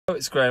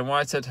it's Graham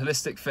Whitehead,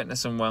 Holistic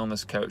Fitness and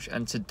Wellness Coach,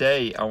 and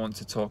today I want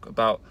to talk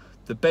about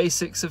the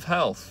basics of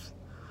health,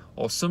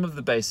 or some of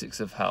the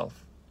basics of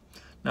health.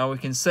 Now, we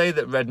can say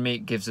that red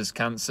meat gives us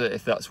cancer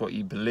if that's what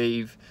you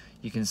believe.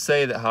 You can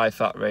say that high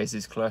fat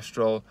raises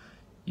cholesterol.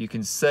 You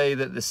can say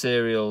that the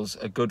cereals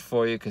are good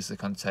for you because they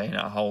contain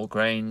our whole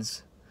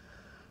grains.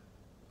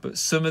 But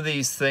some of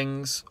these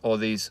things, or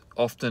these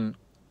often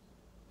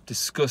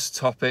discussed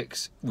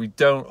topics, we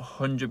don't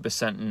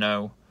 100%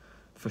 know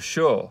for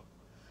sure.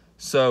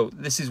 So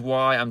this is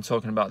why I'm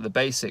talking about the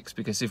basics,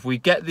 because if we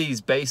get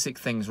these basic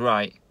things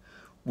right,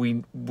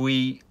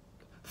 we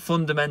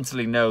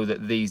fundamentally know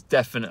that these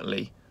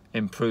definitely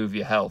improve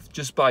your health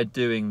just by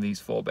doing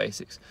these 4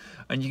 basics.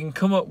 And you can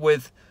come up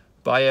with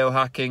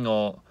biohacking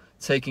or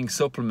taking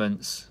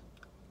supplements,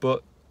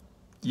 but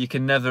you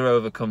can never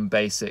overcome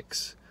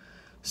basics.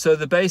 So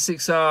the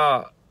basics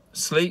are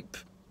sleep,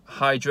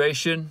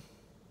 hydration,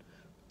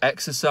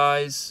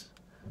 exercise,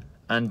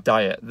 and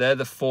diet. They're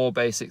the 4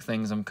 basic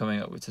things I'm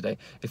coming up with today.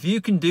 If you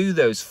can do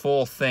those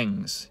 4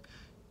 things,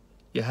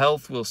 your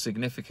health will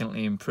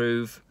significantly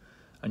improve,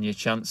 and your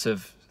chance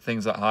of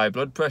things like high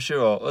blood pressure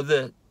or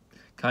other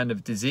kind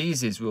of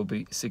diseases will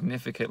be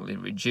significantly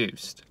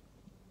reduced.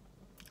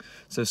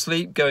 So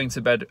sleep, going to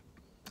bed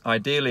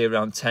ideally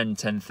around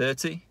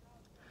 10:30.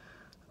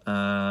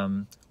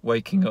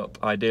 Waking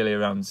up ideally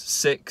around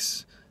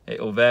 6. It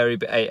will vary,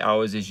 but 8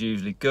 hours is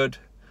usually good.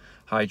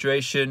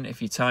 Hydration,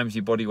 if you times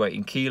your body weight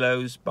in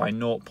kilos by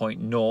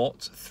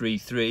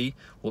 0.033,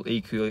 will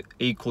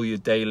equal your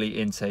daily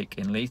intake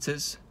in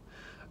litres.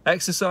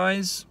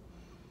 Exercise,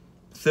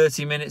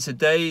 30 minutes a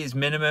day is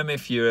minimum.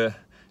 If you're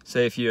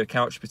a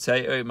couch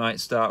potato, it might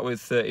start with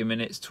 30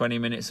 minutes, 20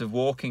 minutes of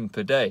walking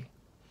per day.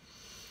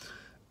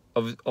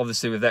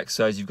 Obviously with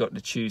exercise, you've got to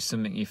choose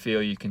something you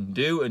feel you can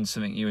do and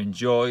something you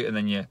enjoy, and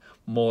then you're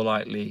more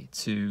likely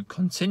to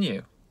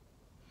continue.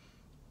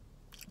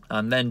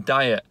 And then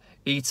diet,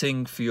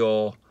 eating for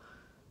your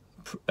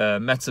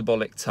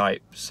metabolic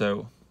type.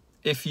 So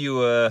if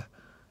you're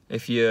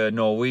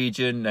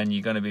Norwegian, then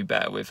you're going to be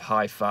better with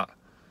high fat,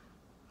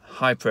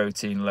 high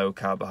protein, low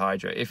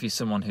carbohydrate. If you're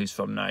someone who's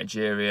from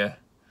Nigeria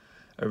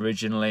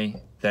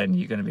originally, then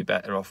you're going to be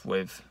better off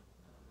with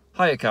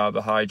higher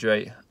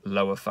carbohydrate,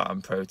 lower fat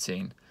and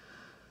protein.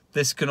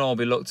 This can all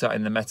be looked at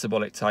in the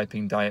Metabolic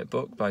Typing Diet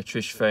book by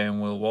Trish Fay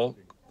and Will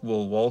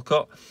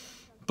Walcott.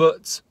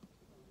 But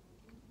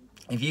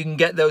if you can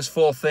get those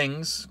 4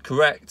 things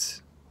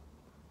correct,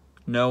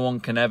 no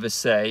one can ever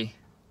say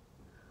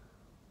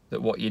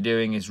that what you're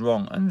doing is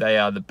wrong, and they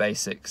are the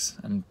basics,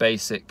 and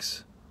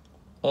basics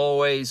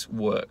always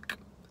work.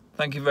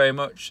 Thank you very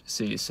much.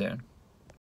 See you soon.